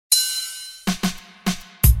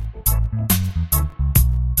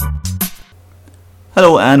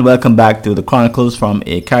Hello and welcome back to the Chronicles from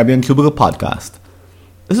a Caribbean Cubicle podcast.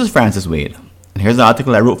 This is Francis Wade, and here's an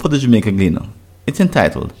article I wrote for the Jamaica Gleaner. It's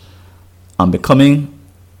entitled, On Becoming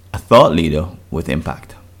a Thought Leader with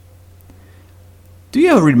Impact. Do you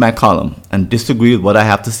ever read my column and disagree with what I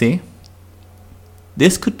have to say?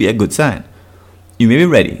 This could be a good sign. You may be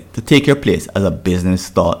ready to take your place as a business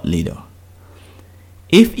thought leader.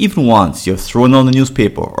 If even once you have thrown down the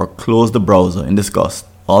newspaper or closed the browser in disgust,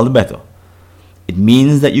 all the better. It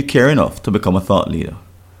means that you care enough to become a thought leader.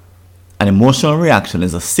 An emotional reaction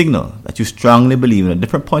is a signal that you strongly believe in a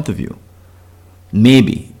different point of view.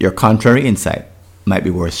 Maybe your contrary insight might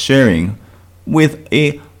be worth sharing with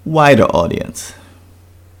a wider audience.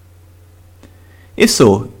 If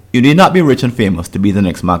so, you need not be rich and famous to be the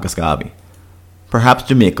next Marcus Garvey, perhaps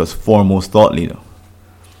Jamaica's foremost thought leader.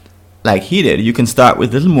 Like he did, you can start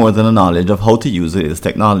with little more than a knowledge of how to use the latest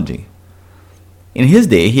technology. In his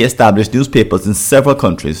day, he established newspapers in several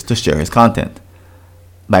countries to share his content.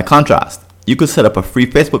 By contrast, you could set up a free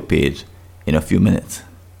Facebook page in a few minutes.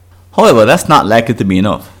 However, that's not likely to be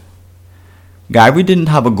enough. Garvey didn't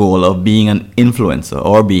have a goal of being an influencer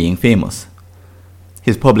or being famous.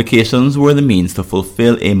 His publications were the means to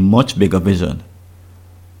fulfill a much bigger vision.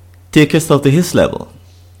 Take yourself to his level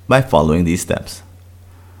by following these steps.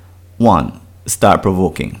 1. Start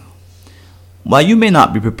provoking. While you may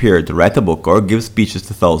not be prepared to write a book or give speeches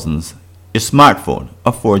to thousands, your smartphone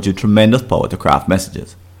affords you tremendous power to craft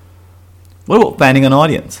messages. What about finding an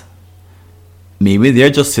audience? Maybe they're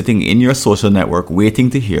just sitting in your social network waiting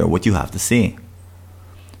to hear what you have to say.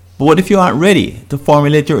 But what if you aren't ready to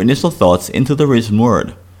formulate your initial thoughts into the written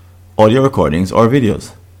word, audio recordings, or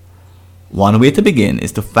videos? One way to begin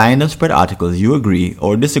is to find and spread articles you agree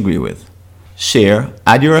or disagree with. Share,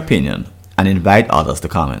 add your opinion, and invite others to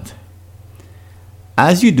comment.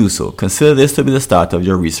 As you do so, consider this to be the start of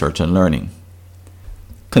your research and learning.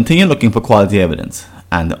 Continue looking for quality evidence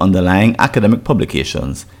and the underlying academic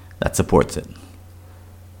publications that supports it.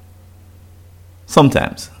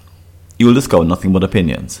 Sometimes, you will discover nothing but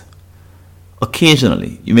opinions.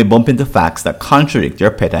 Occasionally, you may bump into facts that contradict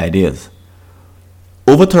your pet ideas.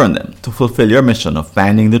 Overturn them to fulfill your mission of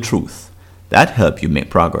finding the truth that help you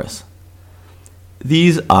make progress.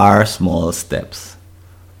 These are small steps.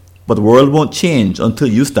 But the world won't change until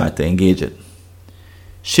you start to engage it.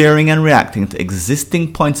 Sharing and reacting to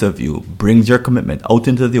existing points of view brings your commitment out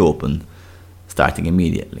into the open, starting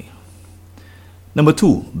immediately. Number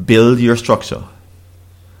 2, build your structure.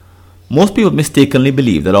 Most people mistakenly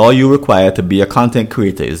believe that all you require to be a content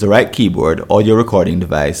creator is the right keyboard, audio recording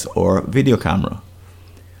device, or video camera.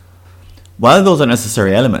 While those are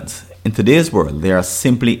necessary elements, in today's world they are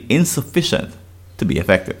simply insufficient to be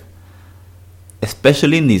effective.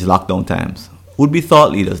 Especially in these lockdown times, would-be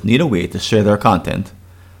thought leaders need a way to share their content,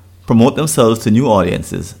 promote themselves to new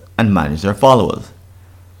audiences, and manage their followers.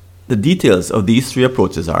 The details of these 3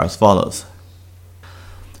 approaches are as follows.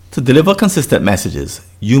 To deliver consistent messages,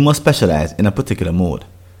 you must specialize in a particular mode: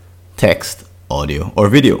 text, audio, or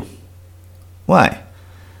video. Why?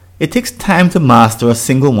 It takes time to master a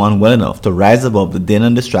single one well enough to rise above the din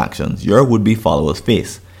and distractions your would-be followers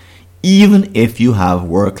face, even if you have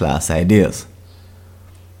world-class ideas.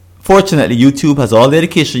 Fortunately, YouTube has all the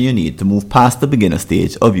education you need to move past the beginner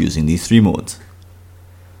stage of using these 3 modes.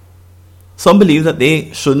 Some believe that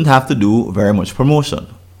they shouldn't have to do very much promotion.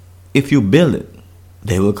 If you build it,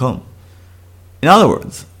 they will come. In other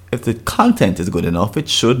words, if the content is good enough, it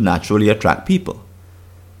should naturally attract people.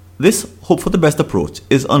 This hope for the best approach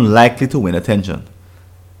is unlikely to win attention.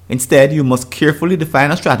 Instead, you must carefully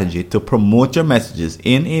define a strategy to promote your messages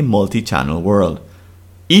in a multi-channel world,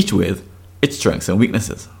 each with its strengths and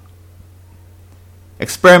weaknesses.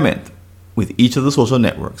 Experiment with each of the social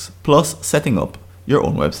networks, plus setting up your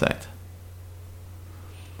own website.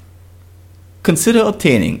 Consider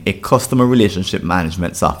obtaining a customer relationship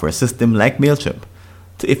management software system like MailChimp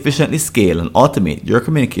to efficiently scale and automate your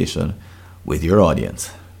communication with your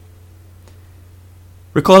audience.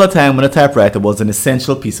 Recall a time when a typewriter was an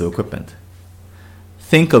essential piece of equipment.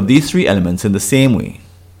 Think of these 3 elements in the same way,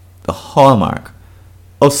 the hallmark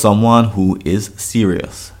of someone who is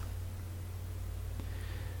serious.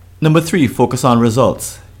 Number 3, focus on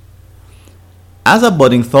results. As a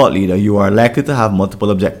budding thought leader, you are likely to have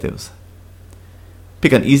multiple objectives.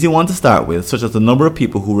 Pick an easy one to start with, such as the number of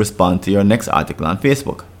people who respond to your next article on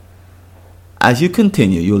Facebook. As you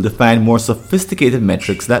continue, you will define more sophisticated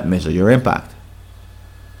metrics that measure your impact.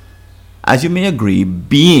 As you may agree,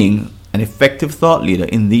 being an effective thought leader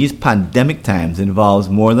in these pandemic times involves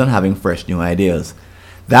more than having fresh new ideas.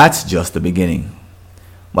 That's just the beginning.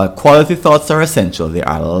 While quality thoughts are essential, they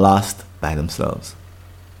are lost by themselves.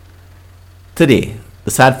 Today,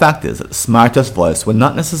 the sad fact is that the smartest voice will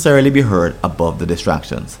not necessarily be heard above the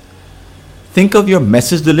distractions. Think of your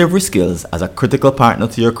message delivery skills as a critical partner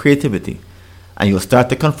to your creativity, and you'll start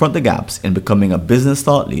to confront the gaps in becoming a business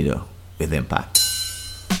thought leader with impact.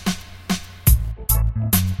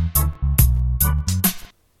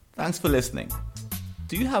 Thanks for listening.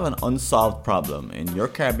 Do you have an unsolved problem in your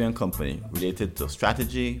Caribbean company related to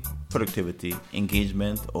strategy, productivity,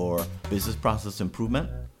 engagement, or business process improvement?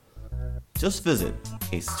 Just visit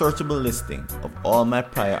a searchable listing of all my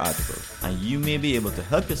prior articles and you may be able to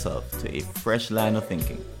help yourself to a fresh line of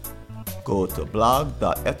thinking. Go to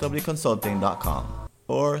blog.fwconsulting.com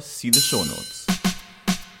or see the show notes.